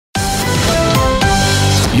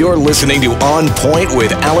You're listening to On Point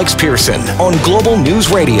with Alex Pearson on Global News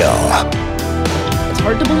Radio. It's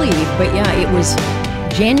hard to believe, but yeah, it was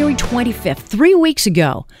January 25th, 3 weeks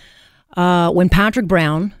ago, when Patrick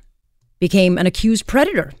Brown became an accused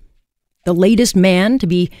predator, the latest man to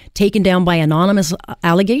be taken down by anonymous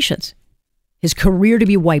allegations, his career to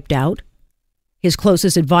be wiped out, his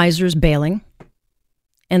closest advisors bailing,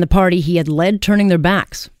 and the party he had led turning their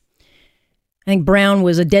backs. I think Brown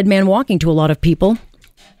was a dead man walking to a lot of people,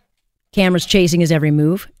 cameras chasing his every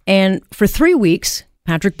move, and for 3 weeks,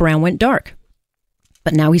 Patrick Brown went dark.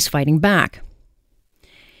 But now he's fighting back.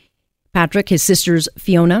 Patrick, his sisters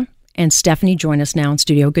Fiona and Stephanie join us now in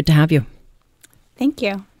studio. Good to have you. Thank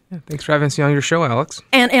you. Yeah, thanks for having us on your show, Alex.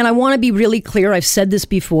 And I want to be really clear. I've said this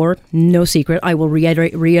before, no secret. I will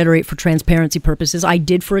reiterate for transparency purposes. I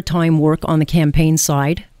did for a time work on the campaign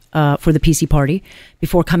side for the PC party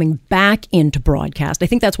before coming back into broadcast. I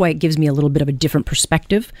think that's why it gives me a little bit of a different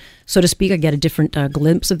perspective, so to speak. I get a different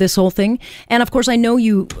glimpse of this whole thing. And of course, I know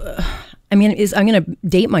you... I'm going to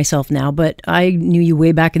date myself now, but I knew you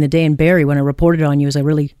way back in the day in Barrie when I reported on you as a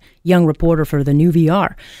really young reporter for the New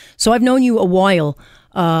VR. So I've known you a while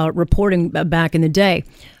reporting back in the day.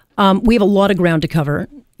 We have a lot of ground to cover,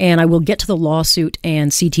 and I will get to the lawsuit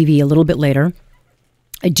and CTV a little bit later.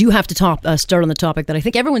 I do have to start on the topic that I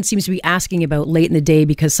think everyone seems to be asking about late in the day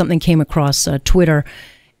because something came across Twitter,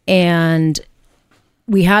 and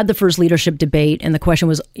we had the first leadership debate, and the question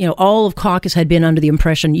was, all of caucus had been under the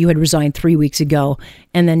impression you had resigned 3 weeks ago,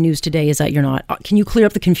 and then news today is that you're not. Can you clear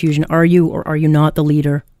up the confusion? Are you or are you not the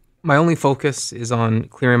leader? My only focus is on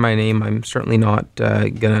clearing my name. I'm certainly not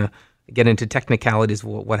going to get into technicalities of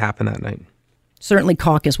what happened that night. Certainly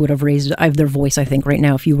caucus would have raised their voice, I think, right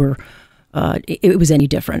now if you were, it was any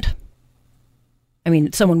different. I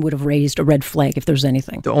mean, someone would have raised a red flag if there's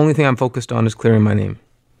anything. The only thing I'm focused on is clearing my name.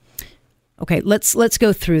 Okay, let's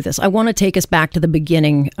go through this. I want to take us back to the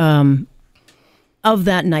beginning of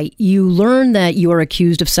that night. You learn that you are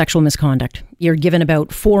accused of sexual misconduct. You're given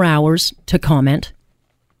about 4 hours to comment.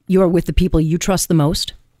 You are with the people you trust the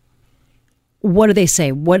most. What do they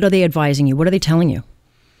say? What are they advising you? What are they telling you?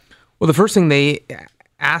 Well, the first thing they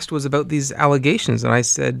asked was about these allegations, and I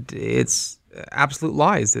said it's absolute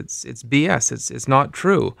lies. It's BS. It's not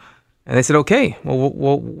true. And they said, okay, well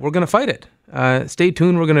we're going to fight it. Stay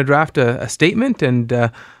tuned. We're going to draft a statement, and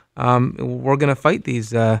we're going to fight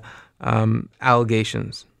these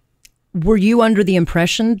allegations. Were you under the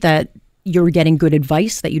impression that you were getting good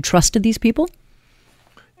advice, that you trusted these people?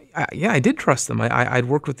 Yeah, I did trust them. I'd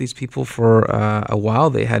worked with these people for a while.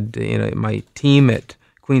 They had, my team at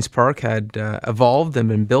Queen's Park had evolved and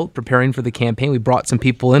been built, preparing for the campaign. We brought some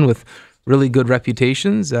people in with really good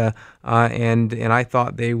reputations, and I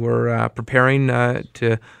thought they were preparing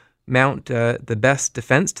to mount the best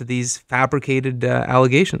defense to these fabricated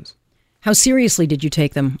allegations. How seriously did you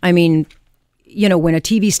take them? I mean, when a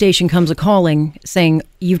TV station comes a-calling saying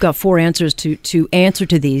you've got 4 answers to answer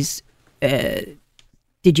to these,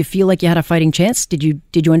 did you feel like you had a fighting chance? Did you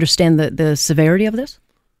understand the severity of this?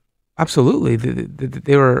 Absolutely.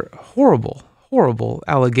 They were horrible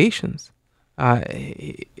allegations.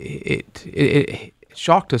 It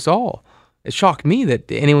shocked us all. It shocked me that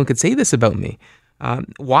anyone could say this about me.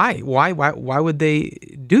 Why would they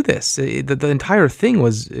do this? The entire thing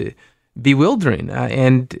was bewildering,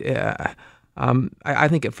 and I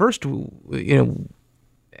think at first,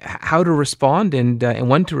 how to respond and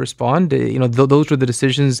when to respond. Those were the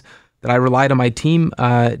decisions that I relied on my team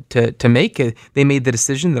to make. They made the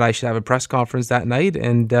decision that I should have a press conference that night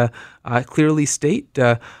and clearly state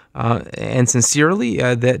and sincerely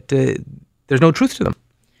that there's no truth to them.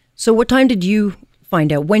 So what time did you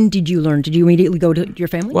find out? When did you learn? Did you immediately go to your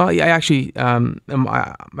family? Well, yeah, I actually,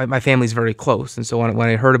 my family's very close. And so when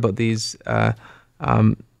I heard about these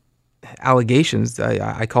allegations,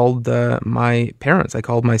 I called my parents. I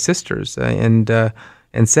called my sisters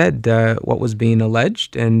and said what was being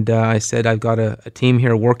alleged. And I said, I've got a team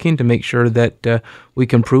here working to make sure that we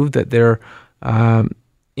can prove that they're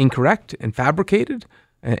incorrect and fabricated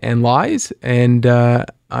and lies. And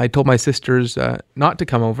I told my sisters not to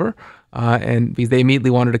come over. And because they immediately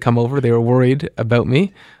wanted to come over, they were worried about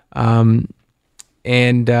me, and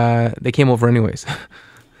they came over anyways.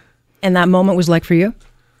 And that moment was like for you?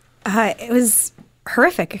 It was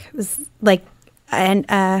horrific. It was like,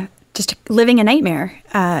 just living a nightmare.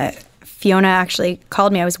 Fiona actually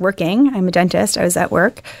called me. I was working. I'm a dentist. I was at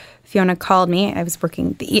work. Fiona called me. I was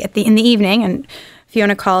working in the evening, and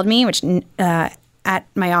Fiona called me, which at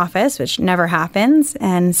my office, which never happens,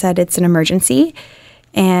 and said it's an emergency.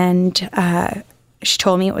 And she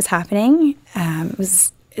told me it was happening. It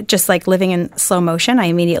was just like living in slow motion. I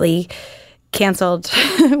immediately canceled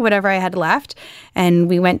whatever I had left, and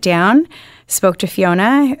we went down, spoke to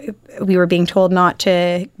Fiona. We were being told not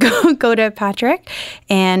to go to Patrick,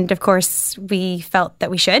 and of course we felt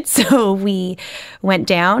that we should, so we went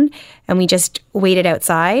down and we just waited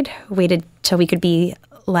outside, waited till we could be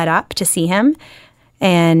let up to see him,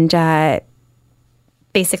 and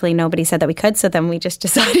basically nobody said that we could, so then we just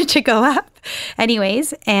decided to go up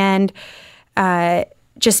anyways and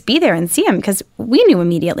just be there and see him, because we knew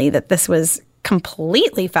immediately that this was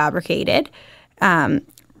completely fabricated.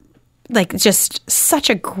 Like, just such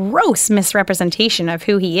a gross misrepresentation of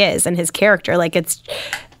who he is and his character. Like, it's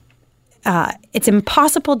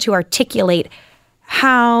impossible to articulate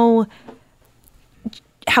how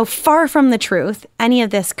far from the truth any of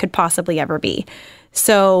this could possibly ever be.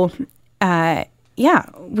 So,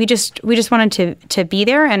 we just wanted to be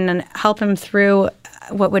there and help him through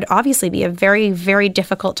what would obviously be a very, very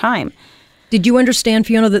difficult time. Did you understand,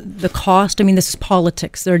 Fiona, the cost? I mean, this is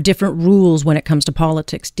politics. There are different rules when it comes to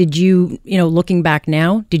politics. Did you, looking back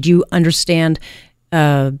now, did you understand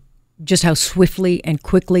just how swiftly and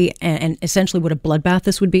quickly and essentially what a bloodbath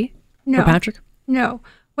this would be for Patrick? No.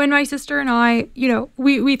 When my sister and I,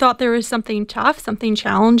 we thought there was something tough, something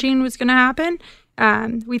challenging was going to happen.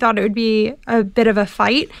 We thought it would be a bit of a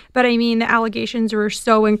fight. But I mean, the allegations were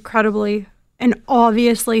so incredibly and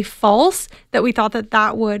obviously false that we thought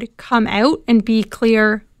that would come out and be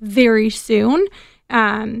clear very soon.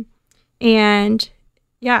 My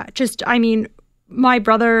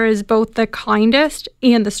brother is both the kindest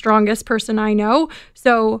and the strongest person I know.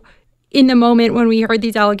 So in the moment when we heard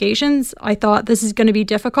these allegations, I thought this is going to be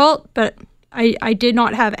difficult, but I did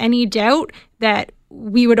not have any doubt that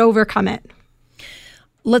we would overcome it.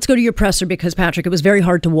 Let's go to your presser, because, Patrick, it was very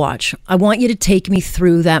hard to watch. I want you to take me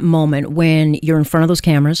through that moment when you're in front of those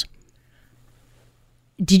cameras.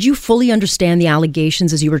 Did you fully understand the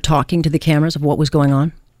allegations as you were talking to the cameras of what was going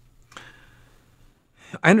on?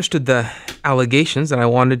 I understood the allegations, and I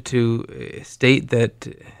wanted to state that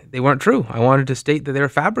they weren't true. I wanted to state that they were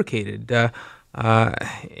fabricated,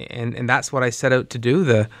 and that's what I set out to do.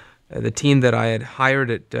 The team that I had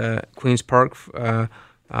hired at Queen's Park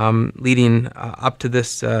leading up to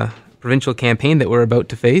this provincial campaign that we're about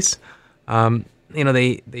to face.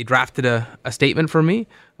 They drafted a statement for me.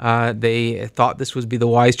 They thought this would be the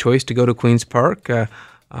wise choice to go to Queen's Park. The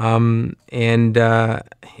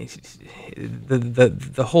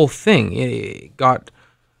whole thing,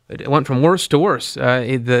 it went from worse to worse.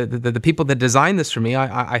 The people that designed this for me,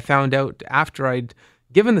 I found out after I'd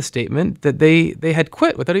given the statement that they had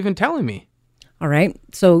quit without even telling me. All right.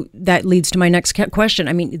 So that leads to my next question.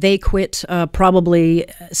 I mean, they quit probably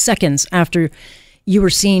seconds after you were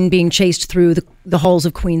seen being chased through the halls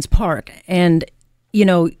of Queen's Park. And,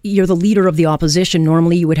 you're the leader of the opposition.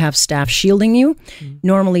 Normally you would have staff shielding you. Mm-hmm.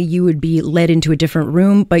 Normally you would be led into a different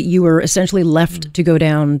room, but you were essentially left to go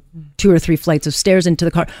down 2 or 3 flights of stairs into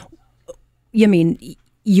the car. You mean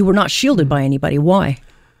you were not shielded by anybody? Why?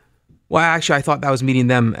 Well, actually, I thought that was meeting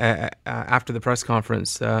them after the press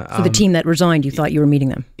conference. So the team that resigned, you thought you were meeting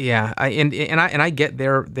them? Yeah, I get they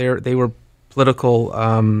were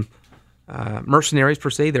political mercenaries per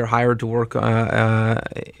se. They're hired to work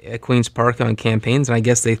at Queen's Park on campaigns, and I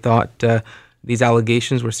guess they thought these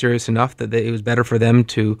allegations were serious enough that it was better for them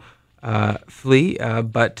to flee.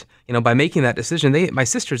 But by making that decision, my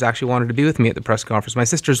sisters actually wanted to be with me at the press conference. My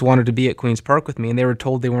sisters wanted to be at Queen's Park with me, and they were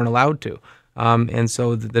told they weren't allowed to. And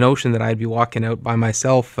so the notion that I'd be walking out by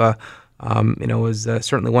myself, was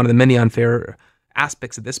certainly one of the many unfair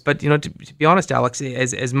aspects of this. But, to be honest, Alex,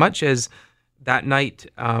 as much as that night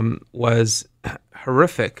was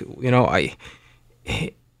horrific, the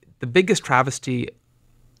biggest travesty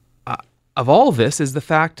of all of this is the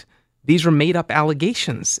fact these were made up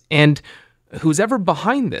allegations. And who's ever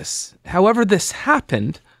behind this, however this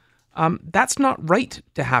happened, that's not right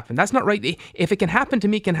to happen. That's not right. If it can happen to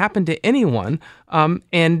me, it can happen to anyone.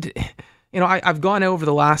 I've gone over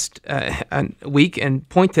the last week and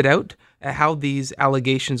pointed out how these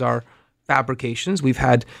allegations are fabrications. We've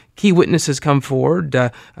had key witnesses come forward,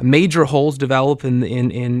 major holes develop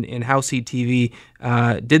in how CTV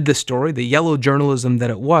did this story, the yellow journalism that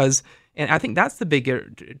it was. And I think that's the bigger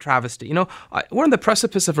travesty. We're on the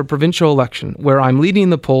precipice of a provincial election where I'm leading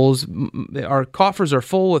the polls. Our coffers are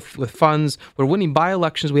full with funds. We're winning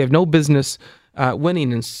by-elections. We have no business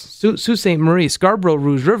winning in Sault Ste. Marie, Scarborough,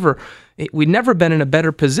 Rouge River. We've never been in a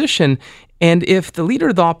better position. And if the leader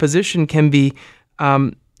of the opposition can be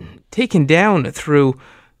taken down through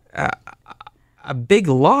a big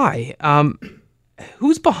lie,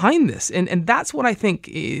 who's behind this? And that's what I think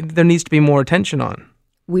there needs to be more attention on.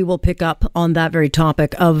 We will pick up on that very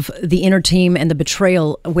topic of the inner team and the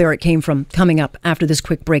betrayal, where it came from, coming up after this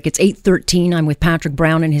quick break. It's 8:13. I'm with Patrick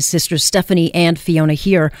Brown and his sisters Stephanie and Fiona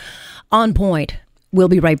here on Point. We'll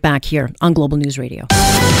be right back here on Global News Radio.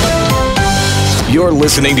 You're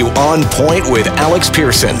listening to On Point with Alex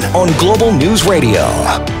Pearson on Global News Radio.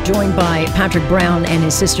 Joined by Patrick Brown and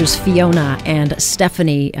his sisters Fiona and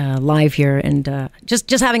Stephanie live here, and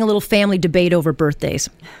just having a little family debate over birthdays.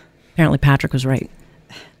 Apparently Patrick was right.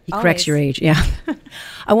 He corrects your age. Yeah.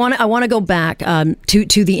 I want to go back to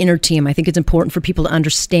the inner team. I think it's important for people to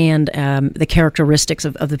understand the characteristics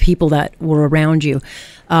of the people that were around you.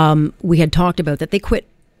 We had talked about that they quit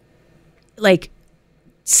like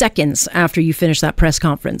seconds after you finished that press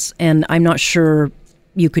conference, and I'm not sure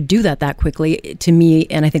you could do that quickly. To me,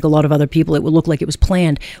 and I think a lot of other people, it would look like it was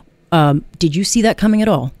planned. Did you see that coming at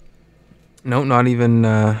all? No, not even.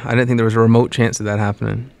 I didn't think there was a remote chance of that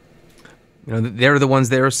happening. You know, they're the ones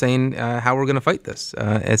there saying how we're going to fight this.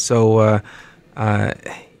 And so,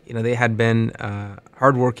 they had been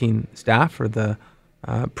hardworking staff for the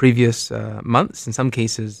previous months, in some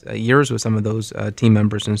cases years, with some of those team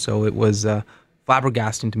members. And so it was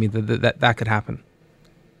flabbergasting to me that could happen.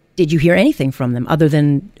 Did you hear anything from them other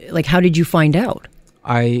than, like, how did you find out?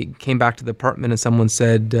 I came back to the apartment and someone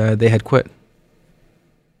said they had quit.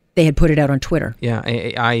 They had put it out on Twitter. Yeah,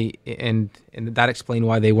 and that explained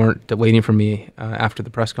why they weren't waiting for me after the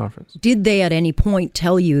press conference. Did they at any point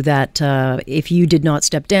tell you that if you did not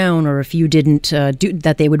step down or if you didn't do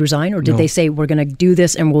that, they would resign, or did they say we're going to do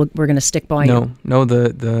this and we're going to stick by you? No.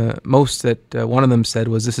 The most that one of them said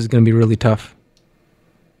was, "This is going to be really tough."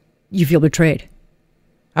 You feel betrayed?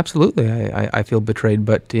 Absolutely, I feel betrayed,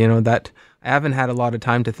 but that I haven't had a lot of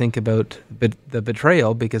time to think about the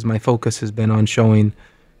betrayal because my focus has been on showing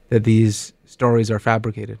that these stories are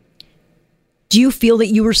fabricated. Do you feel that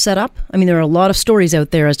you were set up? I mean, there are a lot of stories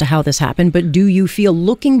out there as to how this happened, but do you feel,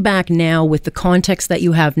 looking back now with the context that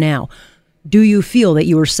you have now, do you feel that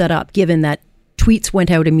you were set up, given that tweets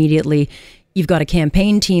went out immediately? You've got a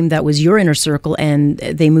campaign team that was your inner circle, and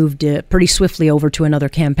they moved pretty swiftly over to another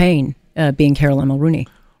campaign, being Carol Mulroney.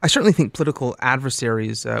 I certainly think political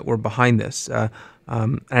adversaries were behind this.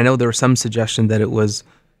 And I know there was some suggestion that it was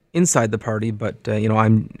inside the party, but I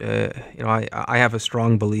have a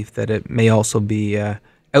strong belief that it may also be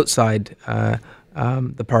outside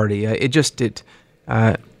the party.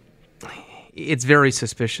 It's very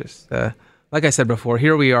suspicious. Like I said before,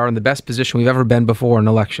 here we are in the best position we've ever been before in an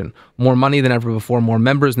election. More money than ever before, more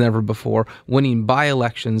members than ever before, winning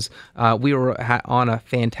by-elections. We were on a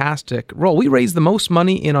fantastic roll. We raised the most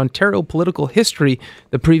money in Ontario political history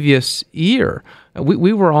the previous year.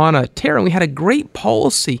 We were on a tear, and we had a great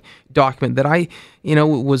policy document that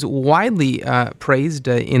was widely praised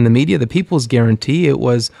in the media, the People's Guarantee. It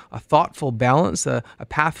was a thoughtful balance, a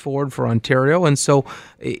path forward for Ontario. And so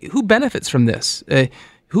who benefits from this?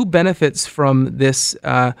 Who benefits from this,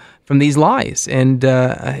 from these lies? And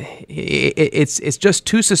it's just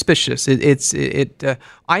too suspicious.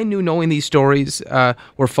 I knew, knowing these stories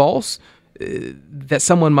were false, that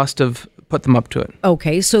someone must have put them up to it.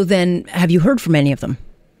 Okay, so then have you heard from any of them?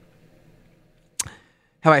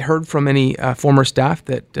 Have I heard from any former staff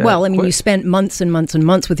that Well, I mean, quit? You spent months and months and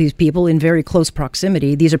months with these people in very close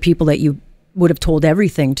proximity. These are people that you would have told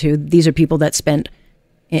everything to. These are people that spent,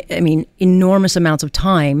 enormous amounts of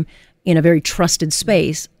time in a very trusted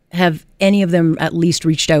space. Have any of them at least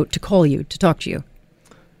reached out to call you, to talk to you?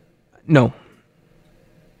 No.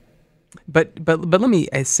 But let me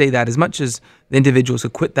say that as much as the individuals who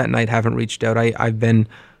quit that night haven't reached out, I've been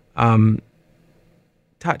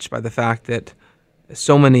touched by the fact that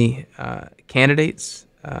so many candidates,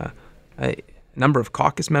 a number of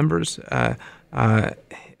caucus members,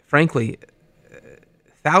 frankly,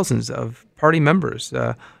 thousands of party members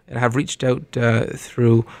have reached out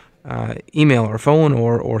through email or phone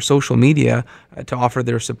or social media to offer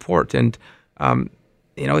their support. And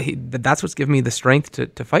that's what's given me the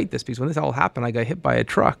strength to fight this, because when this all happened, I got hit by a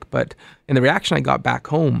truck. But in the reaction I got back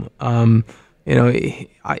home, I didn't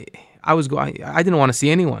want to see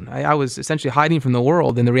anyone. I was essentially hiding from the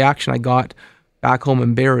world. And the reaction I got back home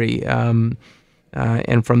in Barrie and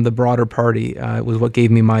from the broader party was what gave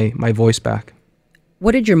me my voice back.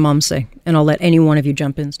 What did your mom say? And I'll let any one of you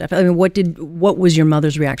jump in, Steph. I mean, what was your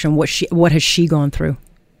mother's reaction? What has she gone through?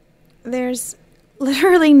 There's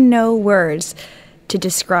literally no words to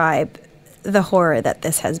describe the horror that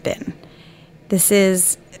this has been. This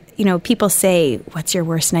is, people say, what's your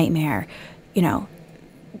worst nightmare?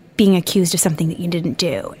 Being accused of something that you didn't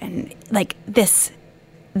do. And like this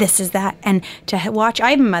is that. And to watch,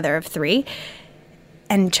 I'm a mother of 3,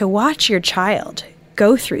 and to watch your child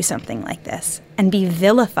go through something like this and be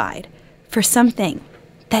vilified for something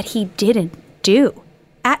that he didn't do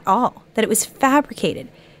at all, that it was fabricated.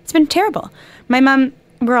 It's been terrible. My mom,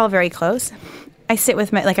 we're all very close. I sit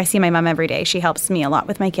with I see my mom every day. She helps me a lot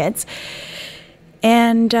with my kids.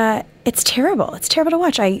 And it's terrible. It's terrible to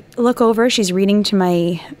watch. I look over, she's reading to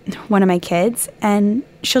one of my kids, and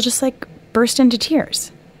she'll just burst into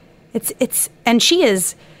tears. And she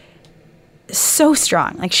is so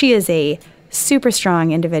strong. She is a super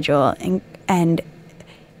strong individual, and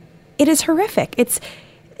it is horrific.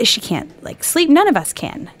 She can't sleep. None of us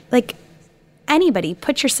can. Anybody,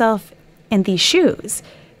 put yourself in these shoes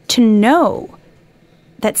to know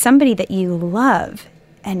that somebody that you love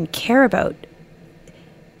and care about,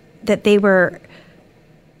 that they were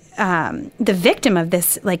the victim of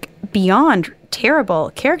this beyond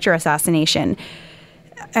terrible character assassination.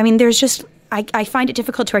 I mean, there's just, I find it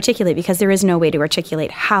difficult to articulate because there is no way to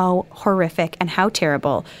articulate how horrific and how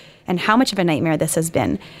terrible and how much of a nightmare this has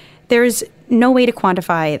been. There's no way to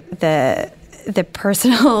quantify the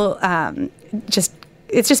personal,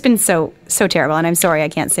 it's just been so terrible. And I'm sorry, I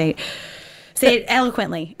can't say it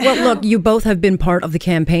eloquently. Well, look, you both have been part of the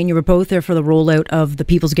campaign. You were both there for the rollout of the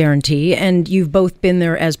People's Guarantee, and you've both been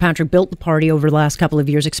there as Patrick built the party over the last couple of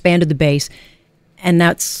years, expanded the base, and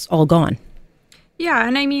that's all gone. Yeah,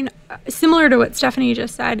 and I mean, similar to what Stephanie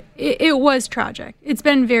just said, it was tragic. It's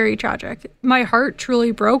been very tragic. My heart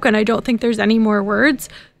truly broke, and I don't think there's any more words,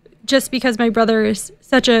 just because my brother is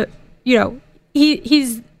such a,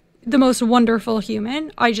 he's the most wonderful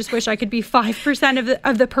human. I just wish I could be 5%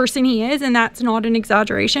 of the person he is, and that's not an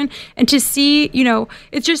exaggeration. And to see,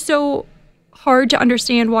 it's just so hard to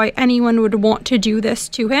understand why anyone would want to do this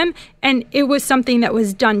to him. And it was something that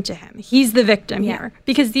was done to him. He's the victim here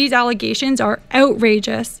because these allegations are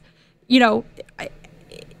outrageous.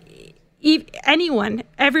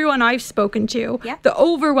 Everyone I've spoken to, the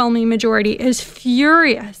overwhelming majority is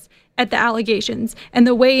furious at the allegations and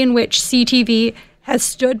the way in which CTV has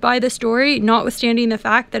stood by the story, notwithstanding the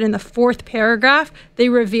fact that in the 4th paragraph, they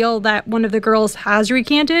reveal that one of the girls has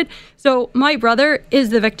recanted. So my brother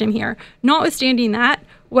is the victim here. Notwithstanding that,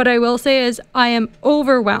 what I will say is I am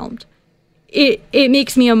overwhelmed. It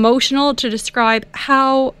makes me emotional to describe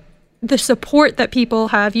how the support that people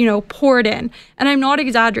have, poured in. And I'm not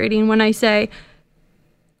exaggerating when I say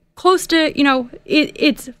close to,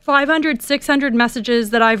 it's 500, 600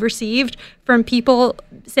 messages that I've received from people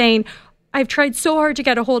saying, I've tried so hard to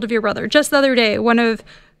get a hold of your brother. Just the other day, an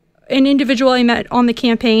individual I met on the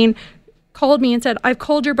campaign called me and said, I've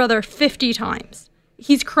called your brother 50 times.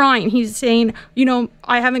 He's crying. He's saying,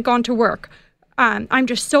 I haven't gone to work. I'm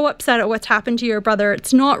just so upset at what's happened to your brother.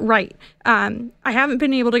 It's not right. I haven't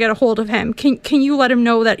been able to get a hold of him. Can you let him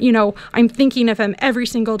know that, I'm thinking of him every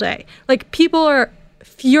single day? People are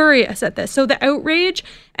furious at this. So the outrage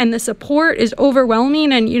and the support is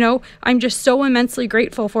overwhelming, and I'm just so immensely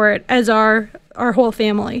grateful for it as our whole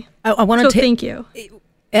family. I want to thank you.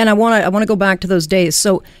 And I want to go back to those days.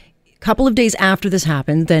 So a couple of days after this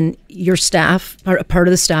happened, then your staff, part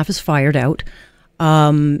of the staff is fired out.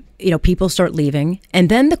 People start leaving, and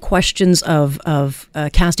then the questions of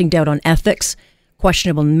casting doubt on ethics,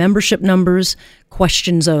 questionable membership numbers,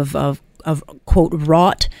 questions of quote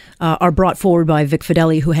rot are brought forward by Vic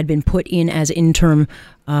Fedeli, who had been put in as interim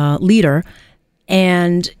leader,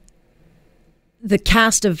 and the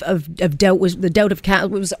cast of doubt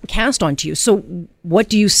was cast onto you. So what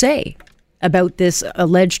do you say about this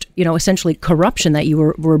alleged, essentially corruption that you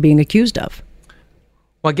were being accused of?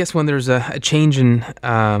 Well, I guess when there's a change in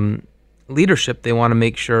leadership, they want to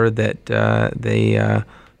make sure that they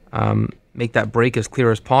make that break as clear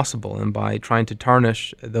as possible. And by trying to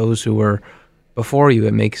tarnish those who were before you,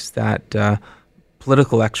 it makes that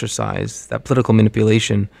political exercise, that political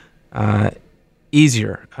manipulation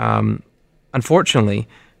easier. Unfortunately,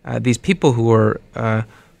 these people who were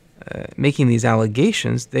making these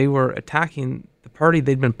allegations, they were attacking the party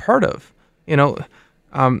they'd been part of.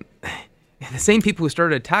 The same people who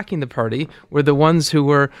started attacking the party were the ones who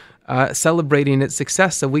were celebrating its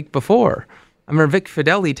success a week before. I remember Vic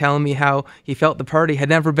Fedeli telling me how he felt the party had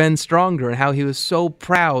never been stronger and how he was so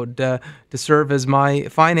proud to serve as my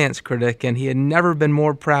finance critic, and he had never been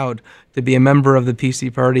more proud to be a member of the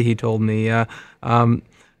PC party, he told me. The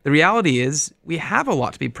reality is we have a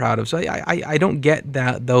lot to be proud of, so I don't get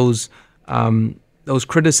those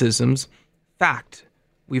criticisms. Fact.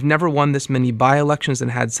 We've never won this many by-elections and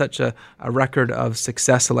had such a record of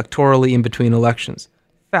success electorally in between elections.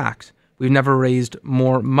 Fact, we've never raised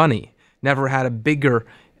more money, never had a bigger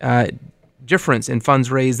difference in funds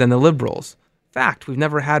raised than the Liberals. fact. We've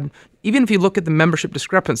never had, even if you look at the membership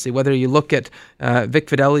discrepancy, whether you look at Vic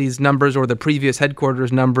Fideli's numbers or the previous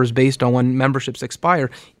headquarters numbers based on when memberships expire,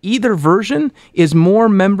 either version is more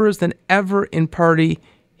members than ever in party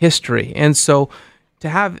history. And so to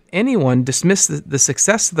have anyone dismiss the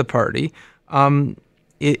success of the party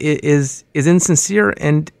is insincere,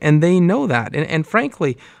 and they know that. And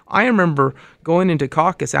frankly, I remember going into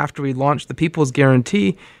caucus after we launched the People's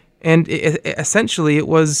Guarantee, and essentially it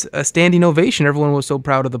was a standing ovation. Everyone was so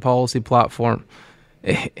proud of the policy platform.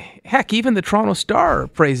 Heck, even the Toronto Star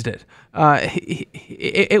praised it.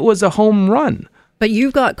 It was a home run. But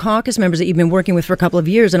you've got caucus members that you've been working with for a couple of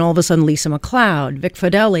years, and all of a sudden Lisa MacLeod, Vic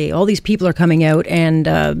Fideli, all these people are coming out and,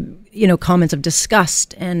 comments of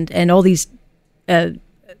disgust and all these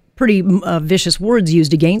pretty vicious words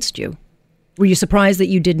used against you. Were you surprised that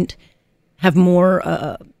you didn't have more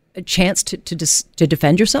a chance to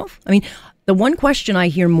defend yourself? I mean, the one question I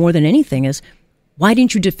hear more than anything is, why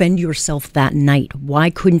didn't you defend yourself that night?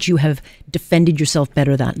 Why couldn't you have defended yourself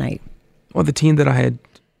better that night? Well, the team that I had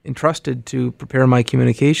entrusted to prepare my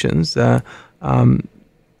communications, they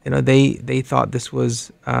thought this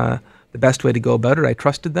was the best way to go about it. I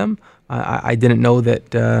trusted them. I didn't know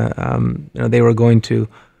that they were going to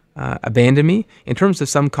abandon me. In terms of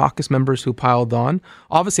some caucus members who piled on,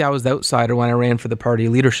 obviously I was the outsider when I ran for the party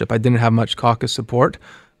leadership. I didn't have much caucus support.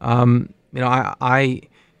 I ran.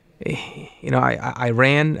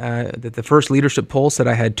 The first leadership poll said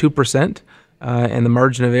I had 2%. And the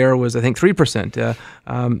margin of error was, I think, 3%.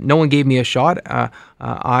 No one gave me a shot.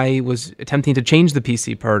 I was attempting to change the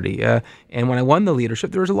PC party. And when I won the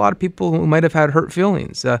leadership, there was a lot of people who might have had hurt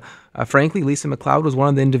feelings. Frankly, Lisa MacLeod was one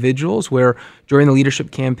of the individuals where, during the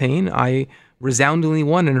leadership campaign, I resoundingly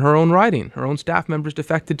won in her own riding. Her own staff members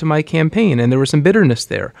defected to my campaign, and there was some bitterness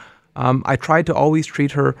there. I tried to always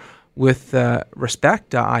treat her with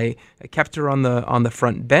respect. I kept her on the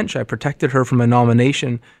front bench. I protected her from a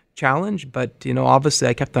nomination challenge, but obviously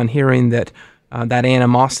I kept on hearing that that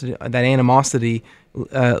animosity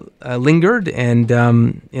lingered, and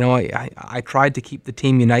I tried to keep the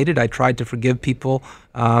team united. I tried to forgive people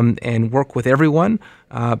and work with everyone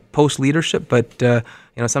post leadership, but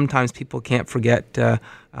sometimes people can't forget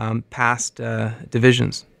past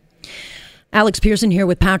divisions. Alex Pearson here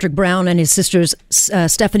with Patrick Brown and his sisters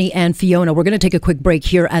Stephanie and Fiona. We're going to take a quick break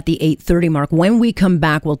here at the 8:30 mark. When we come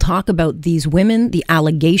back, we'll talk about these women, the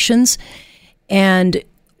allegations, and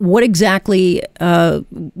what exactly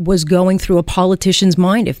was going through a politician's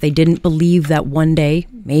mind if they didn't believe that one day,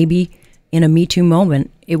 maybe in a Me Too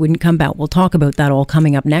moment, it wouldn't come out. We'll talk about that all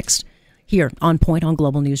coming up next here on Point on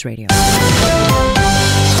Global News Radio.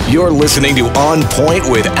 You're listening to On Point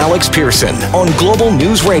with Alex Pearson on Global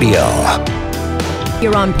News Radio.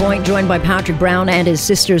 You're on Point, joined by Patrick Brown and his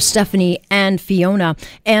sisters Stephanie and Fiona.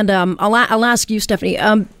 And I'll ask you, Stephanie.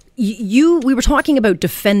 We were talking about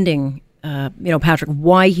defending, Patrick,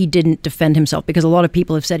 why he didn't defend himself, because a lot of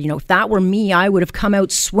people have said, if that were me, I would have come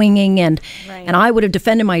out swinging and I would have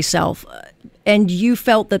defended myself. And you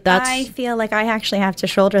felt that's... I feel like I actually have to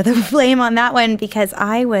shoulder the blame on that one, because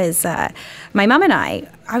I was, my mom and I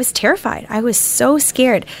was terrified. I was so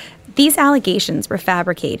scared. These allegations were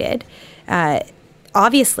fabricated.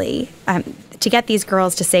 Obviously, to get these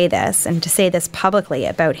girls to say this and to say this publicly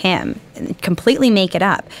about him and completely make it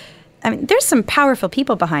up, I mean, there's some powerful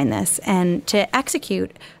people behind this. And to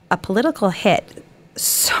execute a political hit with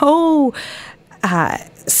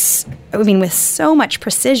so much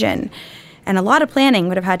precision, and a lot of planning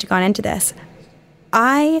would have had to gone into this.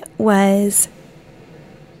 I was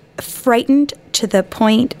frightened to the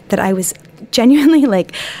point that I was genuinely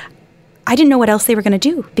I didn't know what else they were going to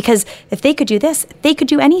do, because if they could do this, they could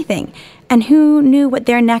do anything. And who knew what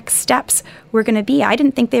their next steps were going to be? I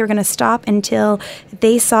didn't think they were going to stop until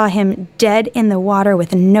they saw him dead in the water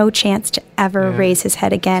with no chance to ever raise his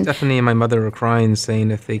head again. Stephanie and my mother were crying,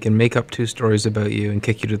 saying if they can make up 2 stories about you and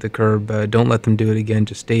kick you to the curb, don't let them do it again.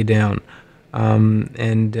 Just stay down.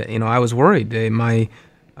 I was worried. My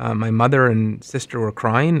mother and sister were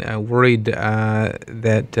crying, worried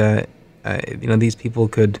that these people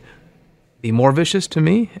could be more vicious to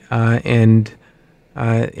me,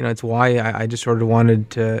 it's why I just sort of wanted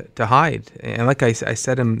to hide. And like I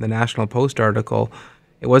said in the National Post article,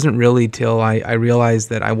 it wasn't really till I realized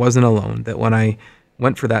that I wasn't alone, that when I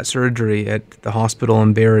went for that surgery at the hospital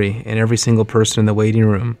in Barrie, and every single person in the waiting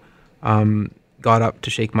room got up to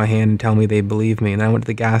shake my hand and tell me they believed me. And I went to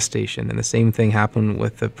the gas station, and the same thing happened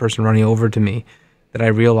with the person running over to me, that I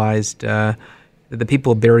realized that the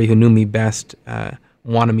people of Barrie who knew me best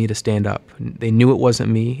wanted me to stand up. They knew it wasn't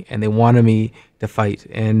me, and they wanted me to fight.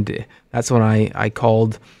 And that's when I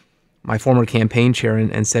called my former campaign chair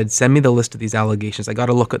and said, send me the list of these allegations. I got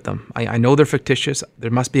to look at them. I know they're fictitious. There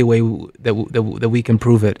must be a way that we can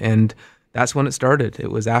prove it. And that's when it started. It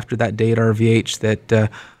was after that day at RVH that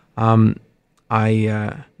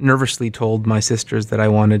I nervously told my sisters that I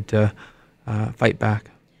wanted to fight back.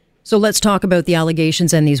 So let's talk about the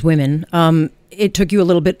allegations and these women. It took you a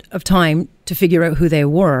little bit of time to figure out who they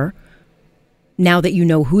were. Now that you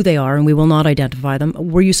know who they are, and we will not identify them,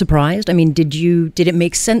 were you surprised? I mean, did it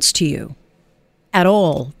make sense to you at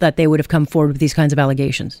all that they would have come forward with these kinds of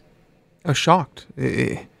allegations? I was shocked.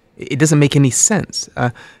 It doesn't make any sense.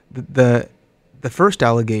 The first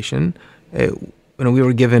allegation, we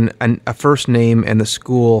were given a first name and the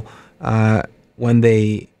school when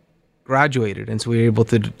they graduated, and so we were able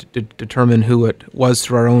to determine who it was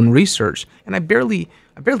through our own research. And I barely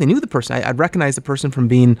knew the person. I'd recognize the person from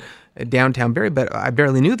being downtown Barrie, but I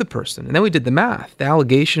barely knew the person. And then we did the math. The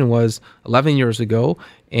allegation was 11 years ago,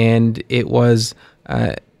 and it was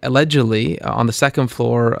allegedly on the second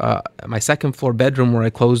floor, my second floor bedroom where I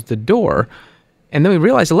closed the door. And then we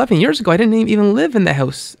realized 11 years ago, I didn't even live in the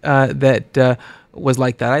house that was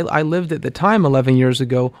like that. I lived at the time 11 years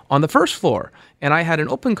ago on the first floor, and I had an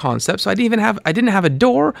open concept, so I didn't have a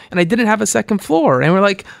door, and I didn't have a second floor. And we're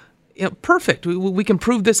like, perfect. We can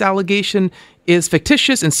prove this allegation is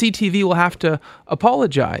fictitious, and CTV will have to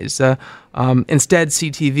apologize. Instead,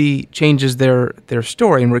 CTV changes their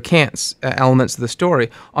story and recants elements of the story.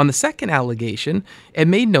 On the second allegation, it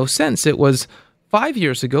made no sense. It was 5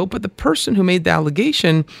 years ago, but the person who made the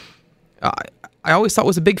allegation, I always thought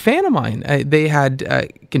was a big fan of mine. They had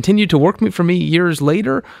continued to work for me years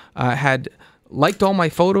later, had liked all my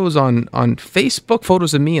photos on Facebook,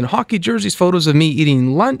 photos of me in hockey jerseys, photos of me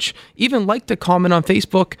eating lunch, even liked to comment on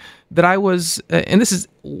Facebook that I was, and this is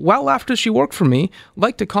well after she worked for me,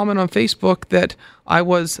 liked to comment on Facebook that I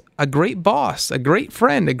was a great boss, a great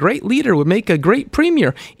friend, a great leader, would make a great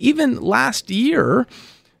premier. Even last year,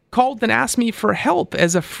 called and asked me for help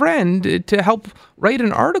as a friend to help write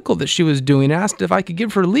an article that she was doing, asked if I could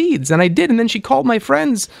give her leads, and I did. And then she called my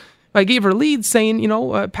friends. I gave her leads saying,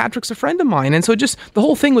 Patrick's a friend of mine. And so just the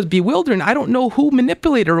whole thing was bewildering. I don't know who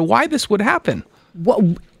manipulated her or why this would happen.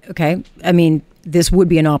 Okay. I mean, this would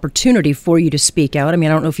be an opportunity for you to speak out. I mean,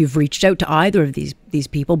 I don't know if you've reached out to either of these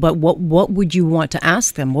people, but what would you want to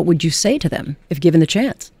ask them? What would you say to them if given the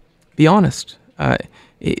chance? Be honest.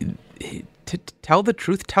 To tell the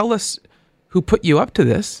truth. Tell us who put you up to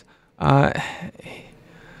this.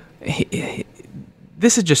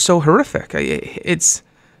 This is just so horrific.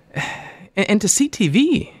 And to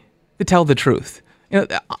CTV to tell the truth.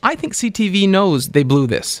 I think CTV knows they blew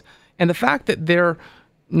this. And the fact that they're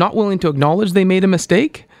not willing to acknowledge they made a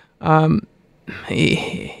mistake,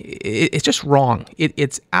 it's just wrong.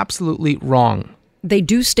 It's absolutely wrong. They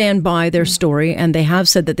do stand by their story, and they have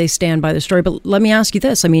said that they stand by their story. But let me ask you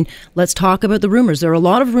this. I mean, let's talk about the rumors. There are a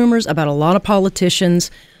lot of rumors about a lot of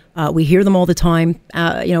politicians. We hear them all the time.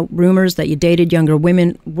 Rumors that you dated younger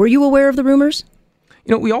women. Were you aware of the rumors?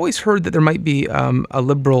 We always heard that there might be a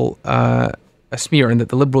Liberal a smear and that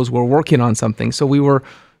the Liberals were working on something. So we were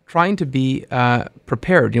trying to be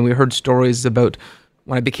prepared. We heard stories about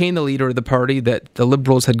when I became the leader of the party that the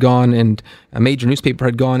Liberals had gone and a major newspaper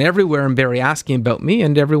had gone everywhere in Barrie asking about me,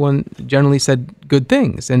 and everyone generally said good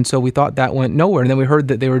things. And so we thought that went nowhere. And then we heard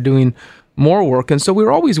that they were doing more work. And so we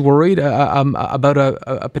were always worried about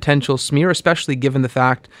a potential smear, especially given the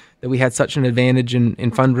fact that we had such an advantage in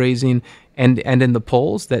fundraising and in the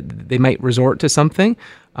polls that they might resort to something.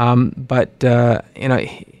 Let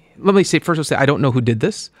me say, first I'll say, I don't know who did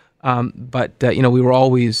this. We were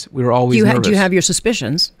always nervous. Do you have your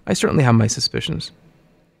suspicions? I certainly have my suspicions.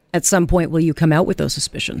 At some point, will you come out with those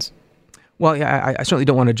suspicions? Well, yeah, I certainly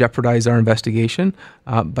don't want to jeopardize our investigation,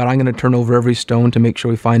 but I'm going to turn over every stone to make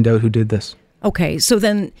sure we find out who did this. Okay, so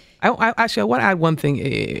then... I want to add one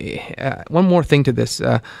thing, one more thing to this.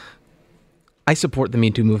 I support the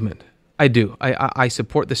Me Too movement. I do. I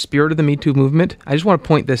support the spirit of the Me Too movement. I just want to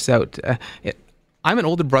point this out. I'm an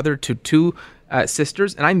older brother to two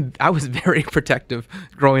sisters, and I was very protective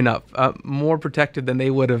growing up, more protective than they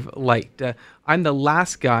would have liked. I'm the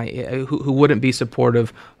last guy who wouldn't be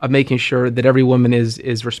supportive of making sure that every woman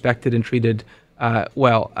is respected and treated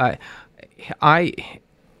well.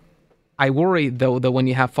 I worry, though, that when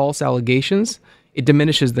you have false allegations, it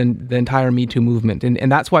diminishes the entire Me Too movement.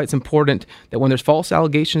 And that's why it's important that when there's false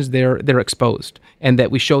allegations, they're exposed and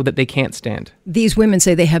that we show that they can't stand. These women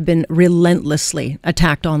say they have been relentlessly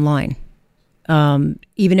attacked online.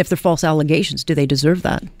 Even if they're false allegations, do they deserve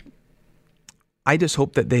that? I just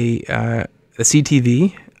hope that the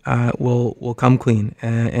CTV will come clean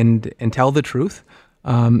and tell the truth.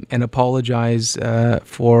 and apologize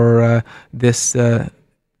for the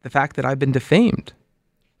fact that I've been defamed.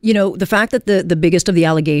 You know, the fact that the biggest of the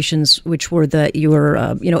allegations, which were that you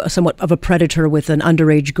were, somewhat of a predator with an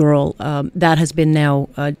underage girl, that has been now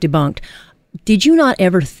debunked. Did you not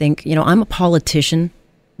ever think, I'm a politician,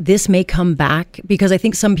 this may come back? Because I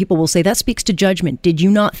think some people will say that speaks to judgment. Did you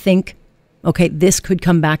not think, okay, this could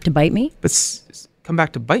come back to bite me? But come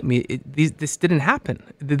back to bite me, this didn't happen.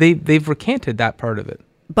 They've recanted that part of it.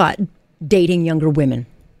 But dating younger women.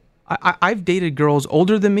 I've dated girls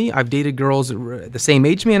older than me. I've dated girls the same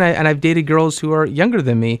age as me, and I've dated girls who are younger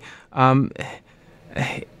than me.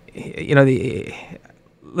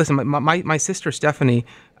 Listen, my sister Stephanie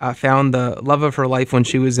found the love of her life when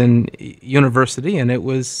she was in university, and it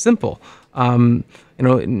was simple. Not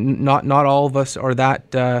all of us are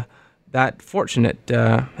that fortunate.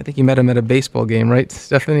 I think you met him at a baseball game, right,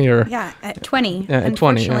 Stephanie? Yeah, at 20. Yeah, at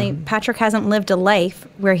 20. Unfortunately, Patrick hasn't lived a life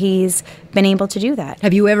where he's been able to do that.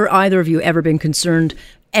 Have you either of you ever been concerned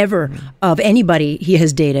of anybody he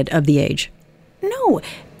has dated of the age? No.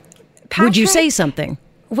 Patrick, would you say something?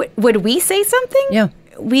 Would we say something? Yeah.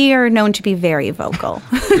 We are known to be very vocal.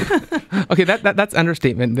 Okay, that's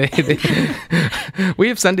understatement. We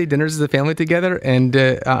have Sunday dinners as a family together, and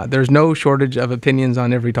there's no shortage of opinions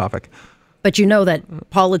on every topic. But you know that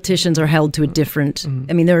politicians are held to a different,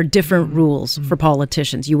 there are different rules for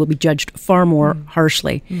politicians. You will be judged far more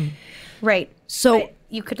harshly. Right. So but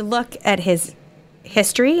you could look at his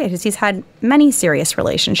history. He's had many serious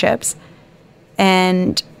relationships,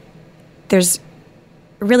 and there's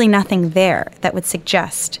really nothing there that would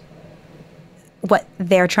suggest what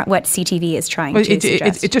CTV is trying to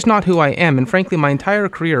suggest. It's just not who I am. And frankly, my entire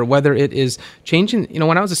career, whether it is changing,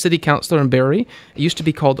 when I was a city councillor in Barrie, it used to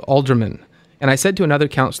be called alderman. And I said to another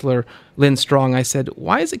councillor, Lynn Strong, I said,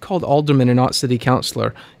 why is it called alderman and not city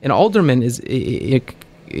councillor? And alderman it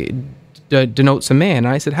denotes a man. And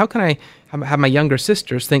I said, how can I have my younger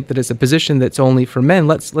sisters think that it's a position that's only for men?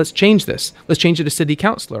 Let's change this. Let's change it to city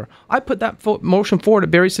councillor. I put that motion forward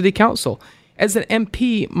at Barrie City Council. As an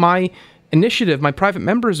MP, my initiative, my private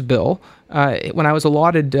members bill, when I was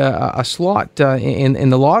allotted a slot in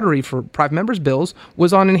the lottery for private members bills,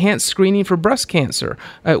 was on enhanced screening for breast cancer.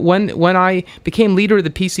 When I became leader of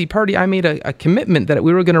the PC party, I made a commitment that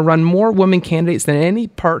we were going to run more women candidates than at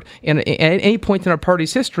any point in our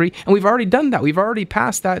party's history, and we've already done that. We've already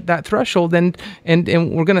passed that threshold, and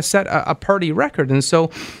we're going to set a party record. And so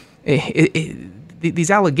these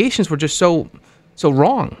allegations were just so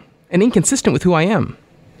wrong and inconsistent with who I am.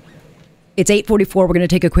 It's 8:44. We're going to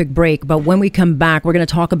take a quick break, but when we come back, we're going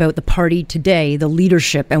to talk about the party today, the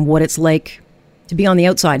leadership, and what it's like to be on the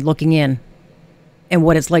outside looking in, and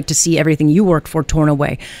what it's like to see everything you worked for torn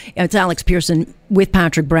away. It's Alex Pearson with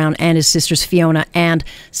Patrick Brown and his sisters Fiona and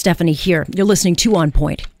Stephanie here. You're listening to On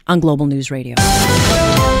Point on Global News Radio.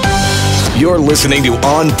 You're listening to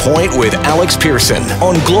On Point with Alex Pearson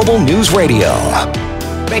on Global News Radio.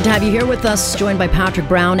 Great to have you here with us, joined by Patrick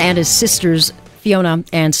Brown and his sisters Fiona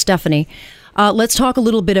and Stephanie. Let's talk a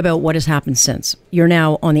little bit about what has happened since. You're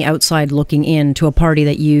now on the outside looking in to a party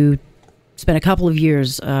that you spent a couple of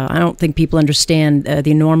years. I don't think people understand the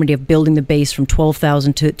enormity of building the base from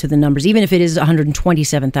 12,000 to the numbers. Even if it is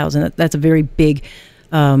 127,000, that's a very big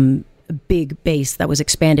base that was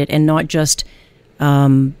expanded, and not just,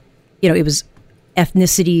 it was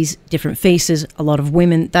ethnicities, different faces, a lot of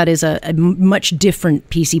women. That is a much different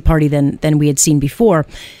PC party than we had seen before.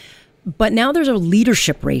 But now there's a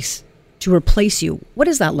leadership race to replace you. What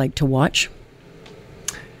is that like to watch?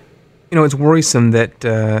 It's worrisome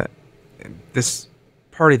that this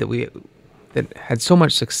party that had so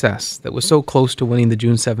much success, that was so close to winning the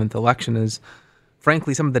June 7th election, is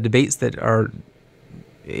frankly some of the debates that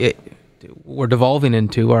we're devolving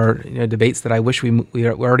into are debates that I wish we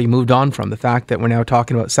already moved on from. The fact that we're now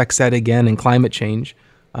talking about sex ed again and climate change.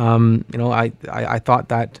 I thought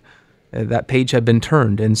that page had been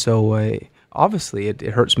turned, and so obviously it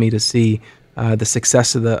hurts me to see the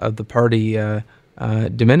success of the party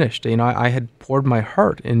diminished. I had poured my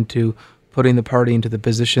heart into putting the party into the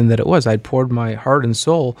position that it was. I'd poured my heart and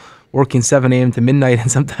soul working 7 a.m. to midnight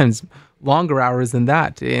and sometimes longer hours than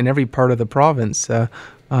that in every part of the province.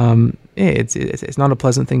 It's not a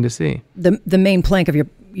pleasant thing to see. The main plank of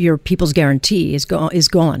your People's Guarantee is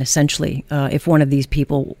gone essentially. If one of these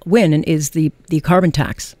people win, and is the carbon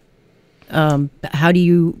tax. How do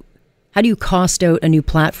you cost out a new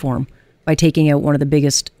platform by taking out one of the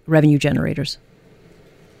biggest revenue generators?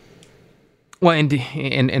 Well,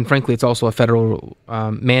 and frankly, it's also a federal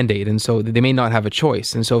mandate, and so they may not have a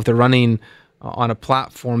choice. And so if they're running on a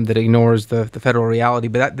platform that ignores the federal reality,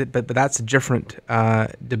 but that's a different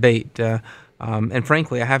debate. And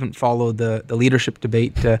frankly, I haven't followed the leadership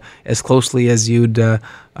debate as closely as you'd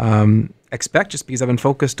expect, just because I've been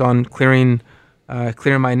focused on clearing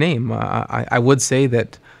my name. I would say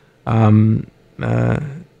that the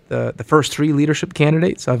first three leadership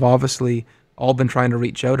candidates, I've obviously all been trying to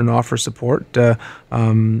reach out and offer support.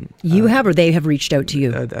 You have, or they have reached out to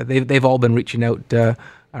you? They've all been reaching out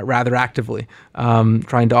rather actively,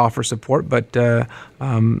 trying to offer support. But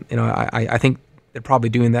I think they're probably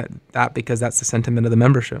doing that because that's the sentiment of the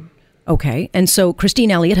membership. Okay. And so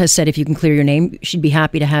Christine Elliott has said if you can clear your name, she'd be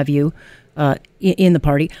happy to have you in the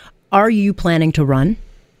party. Are you planning to run?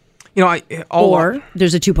 Or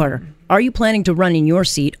there's a two-parter. Are you planning to run in your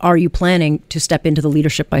seat? Are you planning to step into the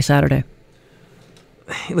leadership by Saturday?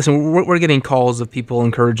 Listen, we're getting calls of people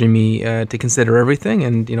encouraging me to consider everything,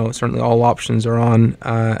 and certainly all options are on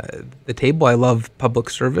the table. I love public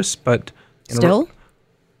service, but still,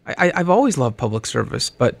 I've always loved public service,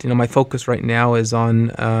 but my focus right now is on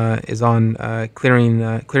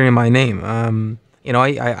clearing my name.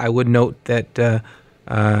 I would note that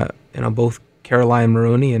both Caroline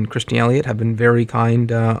Maroney and Christine Elliott have been very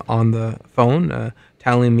kind on the phone,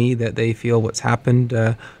 telling me that they feel what's happened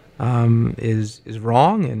is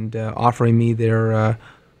wrong, and offering me their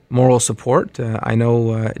moral support. I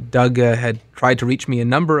know Doug had tried to reach me a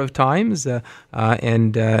number of times,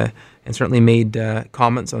 and certainly made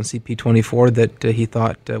comments on CP24 that he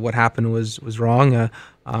thought what happened was wrong.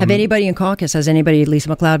 Have anybody in caucus, has anybody, Lisa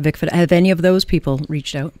MacLeod, Vic, have any of those people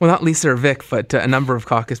reached out? Well, not Lisa or Vic, but a number of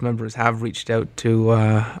caucus members have reached out to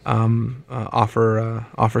offer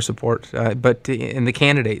support. But in the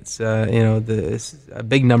candidates, a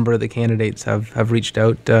big number of the candidates have reached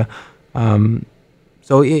out.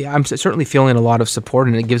 So I'm certainly feeling a lot of support,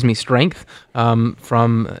 and it gives me strength from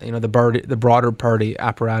the broader party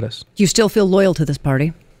apparatus. Do you still feel loyal to this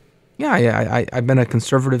party? Yeah, I've been a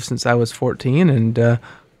conservative since I was 14, and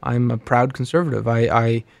I'm a proud conservative.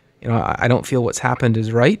 I don't feel what's happened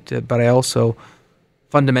is right, but I also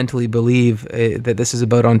fundamentally believe that this is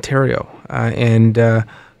about Ontario, and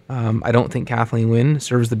I don't think Kathleen Wynne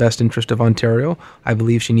serves the best interest of Ontario. I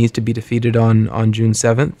believe she needs to be defeated on June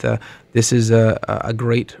 7th. This is a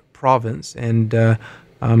great province, and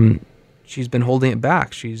she's been holding it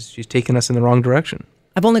back. She's taken us in the wrong direction.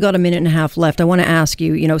 I've only got a minute and a half left. I want to ask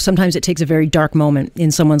you, sometimes it takes a very dark moment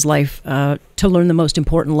in someone's life to learn the most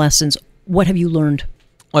important lessons. What have you learned?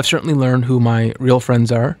 Well, I've certainly learned who my real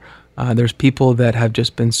friends are. There's people that have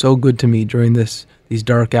just been so good to me during these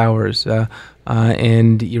dark hours,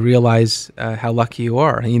 and you realize how lucky you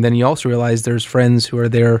are. And then you also realize there's friends who are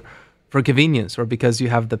there for convenience or because you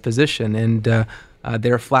have the position, and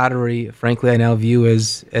their flattery, frankly, I now view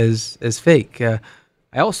as fake.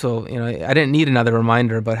 I also, I didn't need another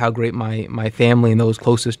reminder about how great my family and those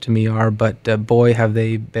closest to me are, but boy, have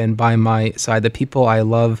they been by my side. The people I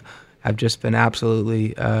love have just been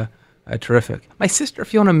absolutely terrific. My sister,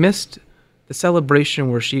 Fiona, missed the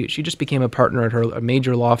celebration where she just became a partner at a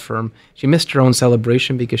major law firm. She missed her own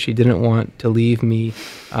celebration because she didn't want to leave me.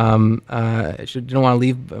 She didn't want to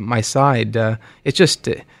leave my side. It's just,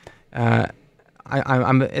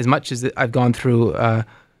 I'm as much as I've gone through,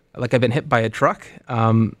 like I've been hit by a truck,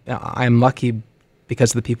 I'm lucky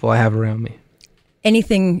because of the people I have around me.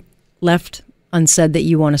 Anything left unsaid that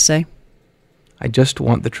you want to say? I just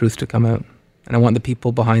want the truth to come out, and I want the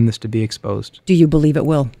people behind this to be exposed. Do you believe it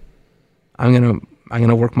will? I'm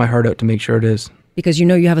gonna work my heart out to make sure it is. Because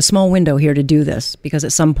you have a small window here to do this, because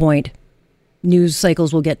at some point news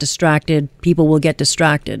cycles will get distracted, people will get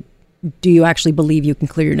distracted. Do you actually believe you can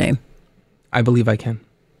clear your name? I believe I can.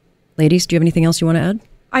 Ladies, do you have anything else you want to add?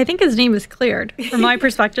 I think his name is cleared from my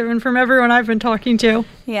perspective and from everyone I've been talking to.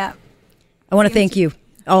 Yeah. I want to thank you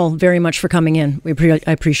all very much for coming in.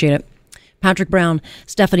 I appreciate it. Patrick Brown,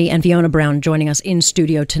 Stephanie, and Fiona Brown joining us in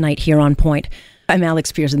studio tonight here on Point. I'm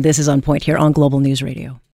Alex Pearson. This is On Point here on Global News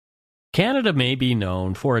Radio. Canada may be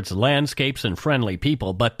known for its landscapes and friendly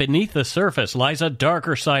people, but beneath the surface lies a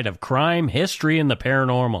darker side of crime, history, and the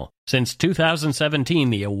paranormal. Since 2017,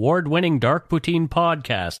 the award-winning Dark Poutine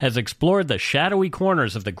podcast has explored the shadowy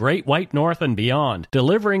corners of the Great White North and beyond,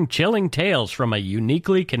 delivering chilling tales from a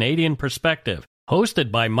uniquely Canadian perspective.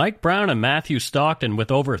 Hosted by Mike Brown and Matthew Stockton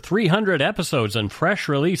with over 300 episodes and fresh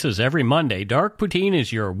releases every Monday, Dark Poutine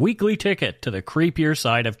is your weekly ticket to the creepier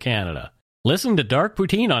side of Canada. Listen to Dark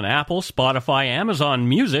Poutine on Apple, Spotify, Amazon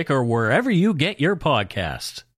Music, or wherever you get your podcasts.